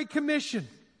us the Great Commission.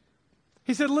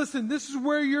 He said, "Listen, this is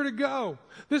where you're to go.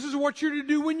 This is what you're to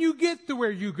do when you get to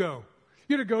where you go.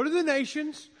 You're to go to the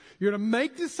nations. You're to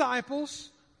make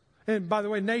disciples." And by the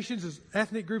way, nations is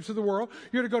ethnic groups of the world.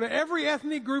 You're to go to every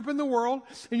ethnic group in the world,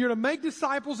 and you're to make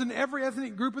disciples in every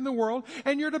ethnic group in the world,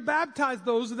 and you're to baptize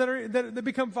those that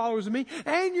become followers of me,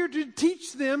 and you're to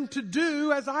teach them to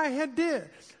do as I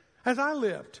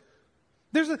lived.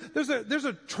 There's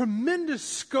a tremendous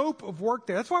scope of work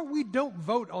there. That's why we don't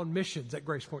vote on missions at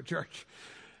Grace Point Church.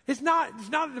 It's not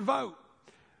a vote.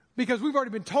 because we've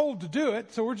already been told to do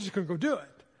it, so we're just going to go do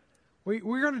it.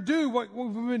 We're going to do what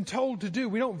we've been told to do.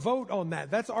 We don't vote on that.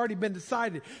 That's already been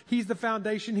decided. He's the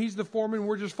foundation. He's the foreman.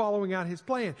 We're just following out his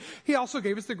plan. He also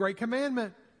gave us the great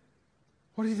commandment.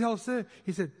 What did he tell us to do?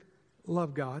 He said,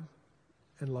 love God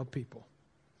and love people.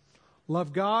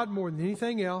 Love God more than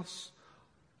anything else,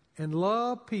 and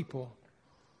love people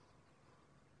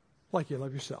like you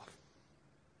love yourself.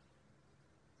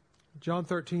 John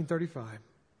 13:35.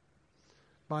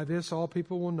 By this all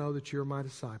people will know that you're my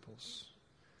disciples,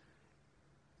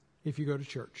 if you go to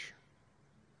church.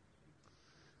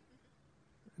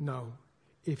 No,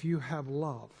 if you have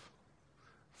love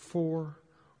for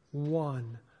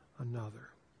one another.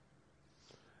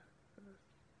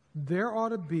 There ought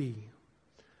to be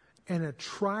an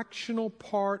attractional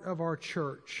part of our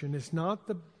church, and it's not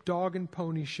the dog and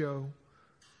pony show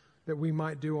that we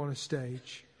might do on a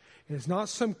stage. And it's not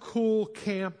some cool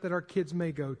camp that our kids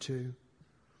may go to.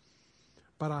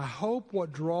 But I hope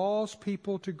what draws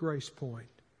people to Grace Point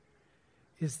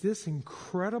is this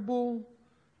incredible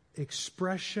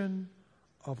expression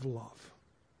of love.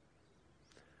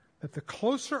 That the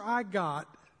closer I got,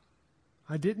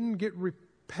 I didn't get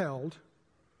repelled.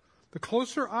 The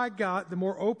closer I got, the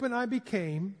more open I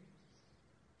became,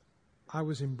 I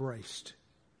was embraced.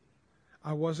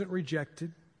 I wasn't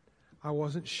rejected. I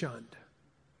wasn't shunned.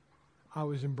 I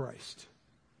was embraced.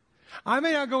 I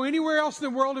may not go anywhere else in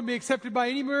the world and be accepted by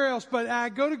anywhere else, but I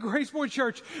go to Grace Point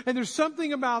Church, and there's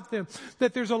something about them,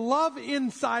 that there's a love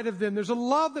inside of them. There's a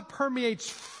love that permeates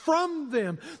from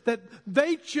them, that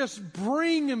they just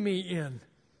bring me in.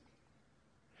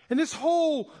 And this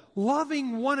whole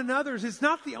loving one another is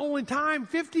not the only time.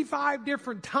 55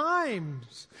 different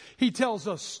times he tells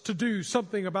us to do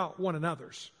something about one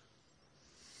another's.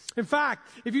 In fact,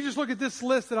 if you just look at this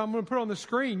list that I'm going to put on the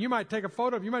screen, you might take a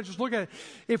photo of it, you might just look at it.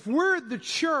 If we're the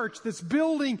church that's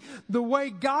building the way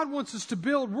God wants us to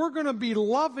build, we're going to be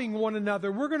loving one another.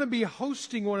 We're going to be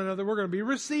hosting one another. We're going to be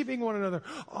receiving one another,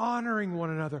 honoring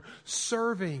one another,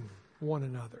 serving one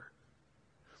another.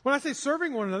 When I say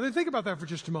serving one another, think about that for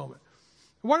just a moment.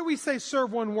 Why do we say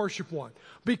serve one, worship one?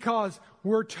 Because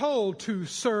we're told to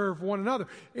serve one another,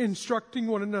 instructing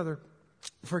one another,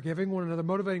 forgiving one another,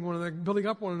 motivating one another, building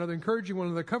up one another, encouraging one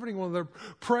another, comforting one another,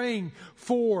 praying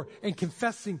for and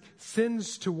confessing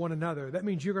sins to one another. That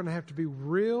means you're going to have to be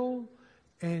real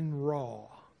and raw,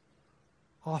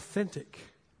 authentic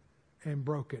and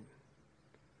broken,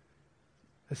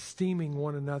 esteeming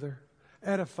one another,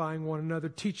 edifying one another,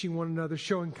 teaching one another,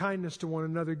 showing kindness to one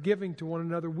another, giving to one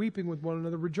another, weeping with one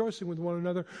another, rejoicing with one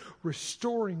another,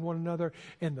 restoring one another,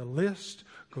 and the list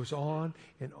goes on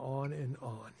and on and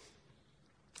on.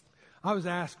 I was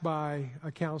asked by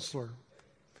a counselor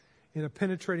in a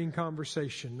penetrating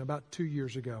conversation about 2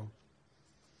 years ago,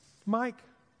 Mike,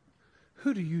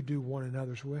 who do you do one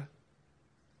another's with?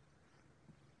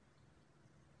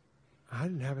 I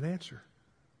didn't have an answer.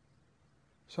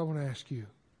 So I want to ask you,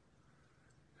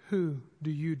 who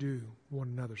do you do one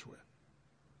another's with?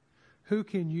 Who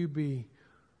can you be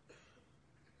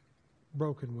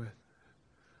broken with?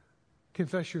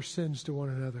 Confess your sins to one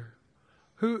another.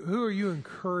 Who are you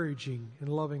encouraging and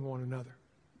loving one another?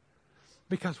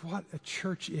 Because what a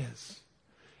church is,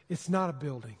 it's not a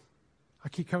building. I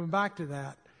keep coming back to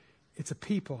that. It's a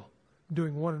people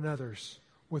doing one another's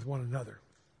with one another.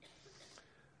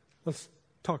 Let's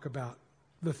talk about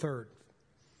the third.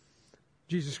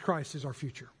 Jesus Christ is our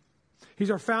future. He's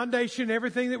our foundation.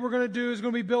 Everything that we're going to do is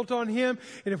going to be built on Him.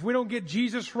 And if we don't get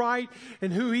Jesus right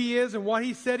and who He is and what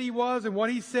He said He was and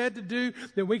what He said to do,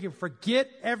 then we can forget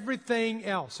everything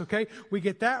else, okay? We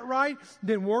get that right,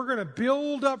 then we're going to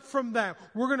build up from that.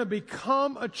 We're going to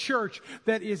become a church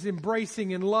that is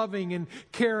embracing and loving and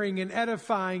caring and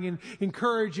edifying and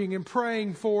encouraging and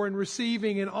praying for and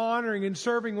receiving and honoring and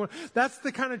serving one. That's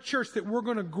the kind of church that we're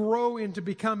going to grow into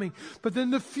becoming. But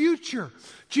then the future,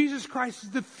 Jesus Christ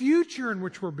is the future in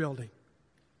which we're building.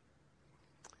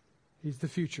 He's the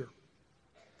future.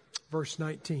 Verse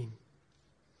 19.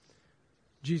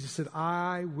 Jesus said,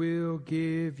 I will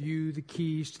give you the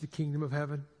keys to the kingdom of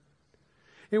heaven.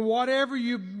 And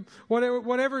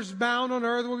whatever's bound on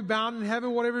earth will be bound in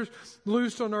heaven. Whatever's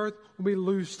loosed on earth will be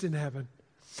loosed in heaven.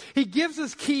 He gives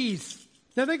us keys.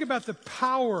 Now think about the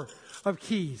power of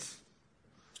keys.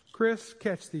 Chris,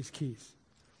 catch these keys.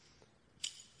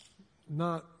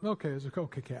 Not, okay, it was a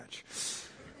okay catch.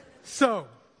 So,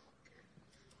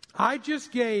 I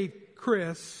just gave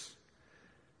Chris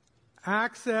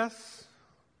access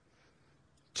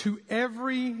to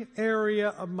every area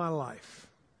of my life.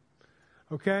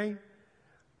 Okay?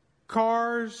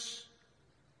 Cars,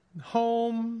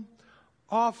 home,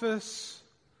 office,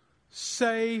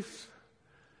 safe,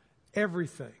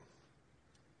 everything.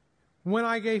 When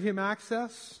I gave him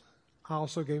access, I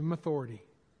also gave him authority.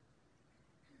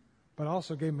 But I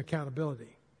also gave him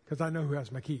accountability, because I know who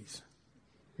has my keys.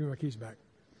 Give me my keys back.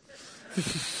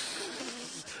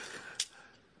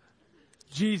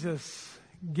 Jesus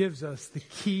gives us the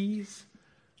keys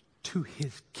to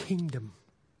his kingdom.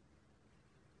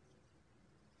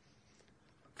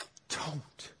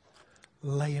 Don't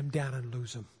lay him down and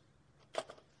lose him.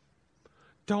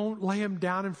 Don't lay him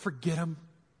down and forget him.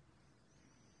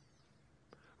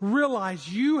 Realize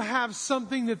you have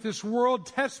something that this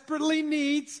world desperately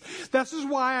needs. This is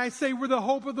why I say we're the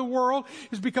hope of the world,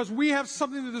 is because we have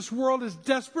something that this world is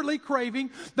desperately craving.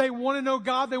 They want to know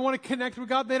God. They want to connect with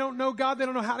God. They don't know God. They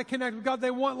don't know how to connect with God. They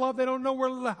want love. They don't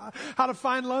know how to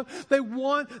find love. They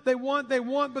want,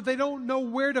 but they don't know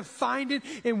where to find it.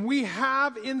 And we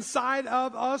have inside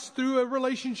of us, through a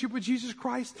relationship with Jesus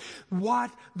Christ,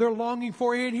 what they're longing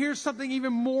for. And here's something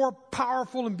even more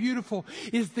powerful and beautiful,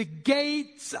 is the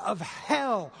gates of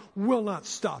hell will not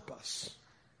stop us.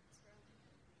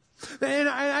 And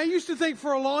I used to think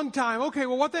for a long time, okay,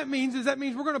 well, what that means is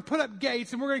we're going to put up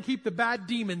gates and we're going to keep the bad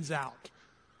demons out.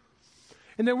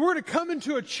 And then we're going to come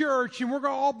into a church and we're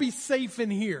going to all be safe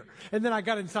in here. And then I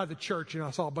got inside the church and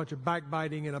I saw a bunch of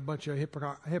backbiting and a bunch of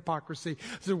hypocrisy.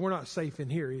 So we're not safe in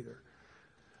here either.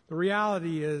 The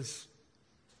reality is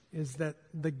that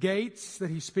the gates that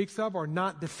he speaks of are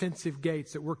not defensive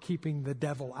gates that we're keeping the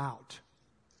devil out.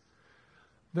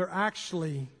 They're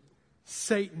actually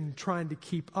Satan trying to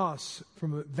keep us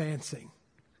from advancing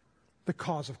the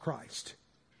cause of Christ.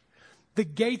 The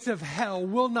gates of hell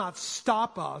will not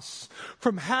stop us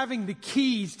from having the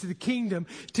keys to the kingdom,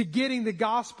 to getting the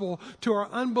gospel to our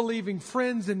unbelieving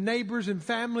friends and neighbors and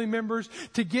family members,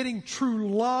 to getting true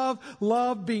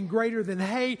love being greater than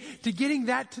hate, to getting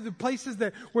that to the places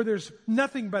where there's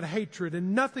nothing but hatred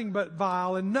and nothing but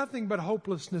vile and nothing but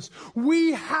hopelessness.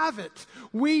 We have it.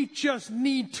 We just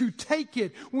need to take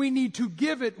it. We need to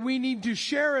give it. We need to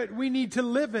share it. We need to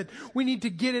live it. We need to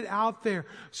get it out there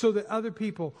so that other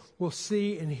people will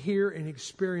see and hear and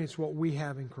experience what we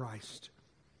have in Christ.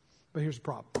 But here's the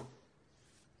problem.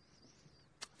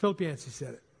 Philip Yancey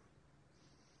said it.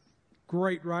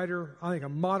 Great writer, I think a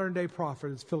modern day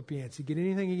prophet is Philip Yancey. Get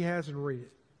anything he has and read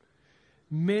it.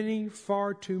 Many,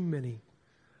 far too many,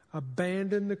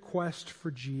 abandon the quest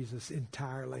for Jesus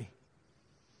entirely.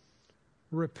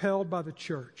 Repelled by the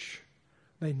church.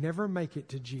 They never make it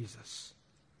to Jesus.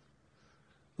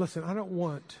 Listen, I don't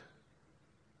want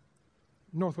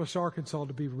Northwest Arkansas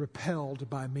to be repelled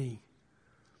by me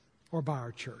or by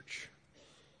our church.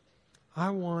 I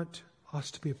want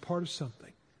us to be a part of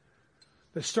something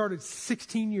that started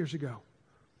 16 years ago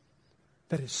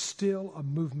that is still a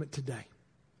movement today.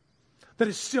 That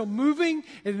is still moving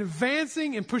and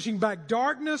advancing and pushing back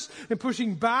darkness and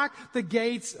pushing back the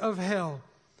gates of hell.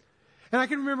 And I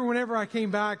can remember whenever I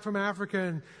came back from Africa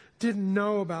and didn't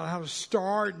know about how to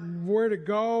start and where to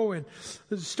go and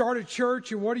start a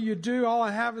church and what do you do? All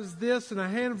I have is this and a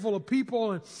handful of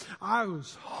people, and I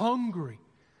was hungry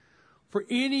for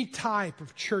any type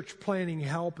of church planning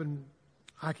help and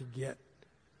I could get.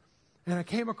 And I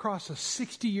came across a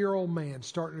 60-year-old man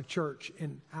starting a church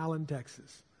in Allen,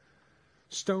 Texas.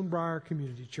 Stonebriar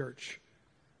Community Church.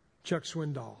 Chuck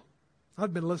Swindoll.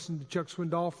 I'd been listening to Chuck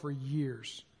Swindoll for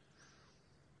years.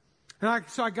 And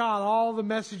so I got all the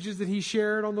messages that he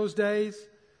shared on those days.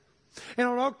 And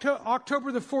on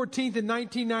October the 14th in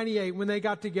 1998, when they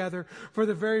got together for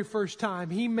the very first time,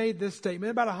 he made this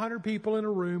statement. About 100 people in a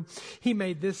room. He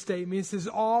made this statement. He says,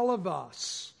 all of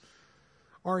us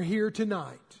are here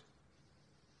tonight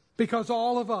because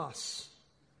all of us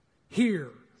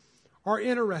here are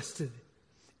interested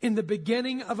in the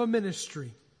beginning of a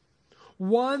ministry.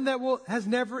 One that has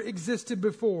never existed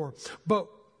before, but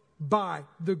by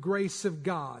the grace of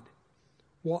God,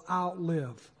 will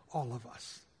outlive all of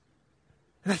us.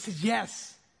 And I said,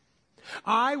 yes,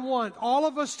 I want all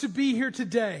of us to be here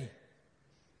today.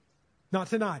 Not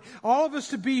tonight. All of us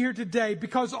to be here today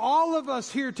because all of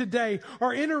us here today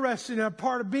are interested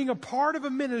in being a part of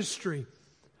a ministry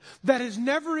that has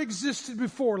never existed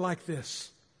before like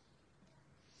this.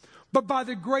 But by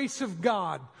the grace of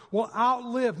God, will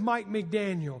outlive Mike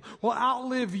McDaniel, will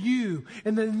outlive you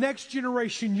and the next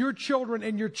generation, your children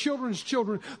and your children's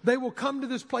children. They will come to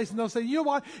this place and they'll say, you know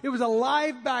what? It was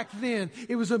alive back then.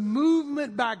 It was a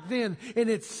movement back then, and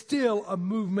it's still a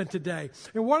movement today.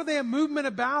 And what are they a movement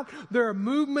about? They're a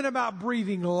movement about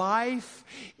breathing life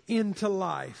into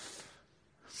life,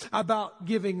 about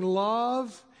giving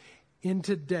love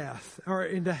into death or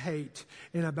into hate,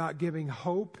 and about giving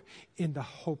hope into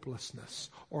hopelessness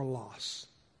or loss.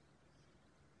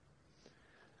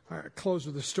 I close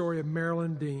with the story of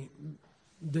Marilyn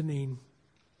Deneen.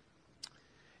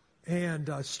 And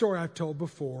a story I've told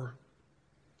before.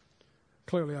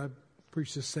 Clearly, I've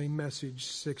preached the same message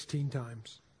 16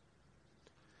 times.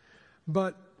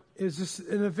 But it's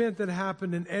an event that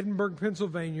happened in Edinburgh,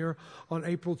 Pennsylvania on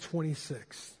April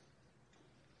 26th.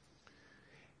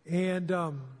 And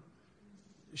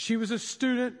she was a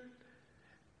student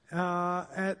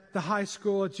at the high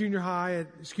school, at junior high, at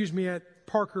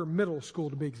Parker Middle School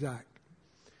to be exact.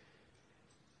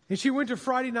 And she went to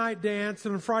Friday night dance,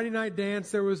 and on Friday night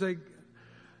dance there was a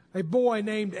boy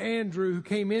named Andrew who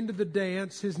came into the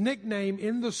dance. His nickname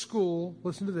in the school,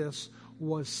 listen to this,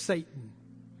 was Satan.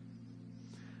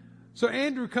 So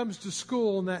Andrew comes to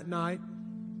school on that night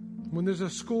when there's a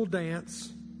school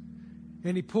dance,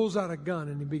 and he pulls out a gun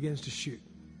and he begins to shoot.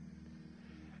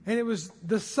 And it was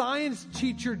the science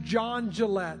teacher, John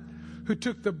Gillette, who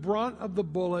took the brunt of the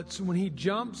bullets when he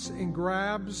jumps and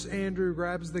Andrew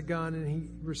grabs the gun, and he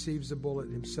receives the bullet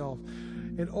himself.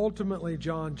 And ultimately,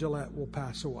 John Gillette will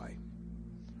pass away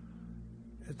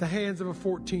at the hands of a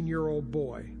 14-year-old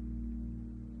boy.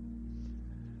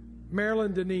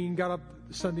 Marilyn Deneen got up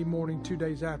Sunday morning, 2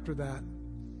 days after that,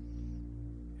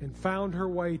 and found her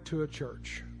way to a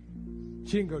church.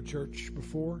 She didn't go to church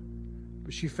before,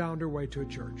 but she found her way to a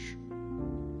church.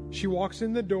 She walks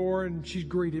in the door and she's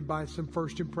greeted by some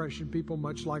first impression people,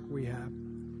 much like we have.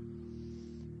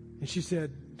 And she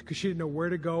said, because she didn't know where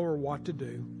to go or what to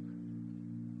do,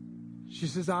 she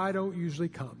says, I don't usually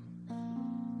come,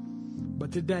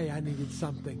 but today I needed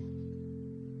something.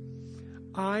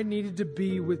 I needed to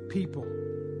be with people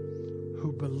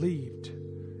who believed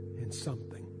in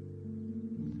something.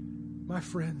 My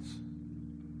friends,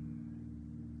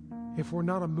 if we're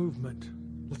not a movement,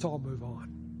 let's all move on.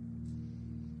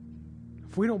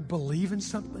 If we don't believe in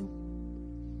something,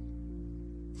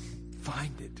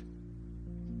 find it.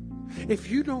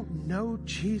 If you don't know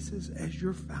Jesus as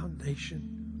your foundation,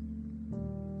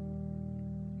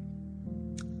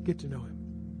 get to know Him.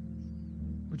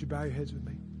 Would you bow your heads with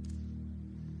me?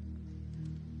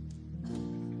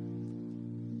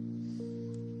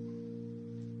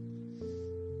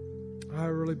 I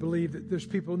really believe that there's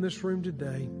people in this room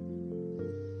today,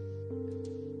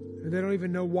 and they don't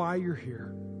even know why you're here.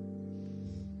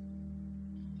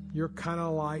 You're kind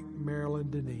of like Marilyn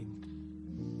Deneen.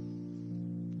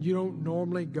 You don't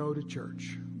normally go to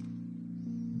church.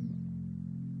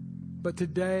 But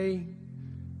today,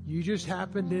 you just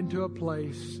happened into a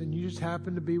place and you just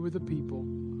happened to be with the people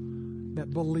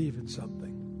that believe in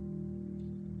something.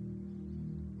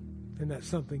 And that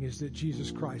something is that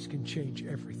Jesus Christ can change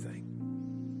everything.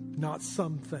 Not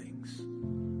some things,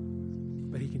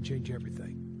 but He can change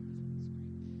everything.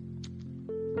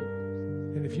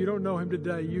 And if you don't know Him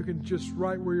today, you can just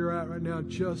right where you're at right now,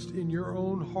 just in your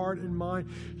own heart and mind,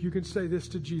 you can say this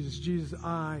to Jesus. Jesus,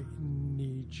 I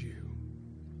need you.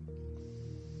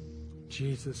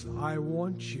 Jesus, I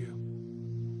want you.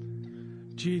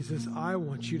 Jesus, I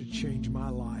want you to change my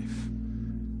life.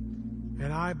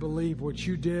 And I believe what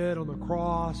you did on the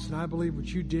cross, and I believe what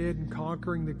you did in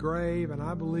conquering the grave, and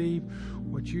I believe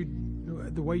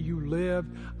the way you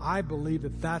lived. I believe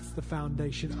that that's the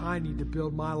foundation I need to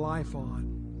build my life on.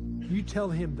 You tell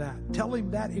Him that. Tell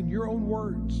Him that in your own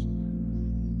words.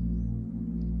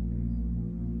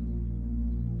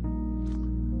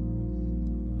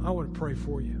 I want to pray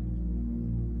for you.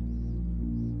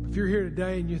 If you're here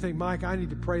today and you think, Mike, I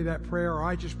need to pray that prayer, or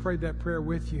I just prayed that prayer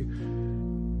with you.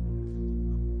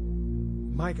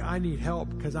 Mike, I need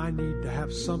help because I need to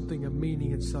have something of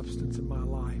meaning and substance in my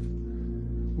life.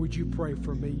 Would you pray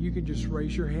for me? You can just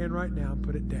raise your hand right now and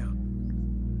put it down.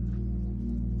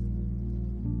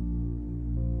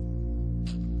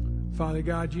 Father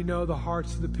God, you know the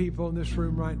hearts of the people in this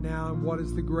room right now and what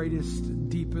is the greatest,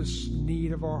 deepest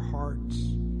need of our hearts.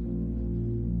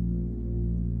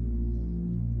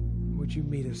 Would you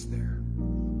meet us there?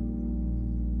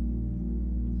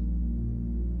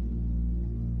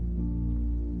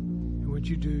 And would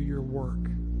you do your work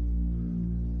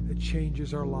that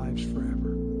changes our lives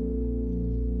forever?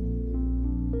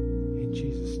 In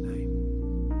Jesus'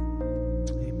 name.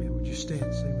 Amen. Would you stand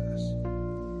and sing?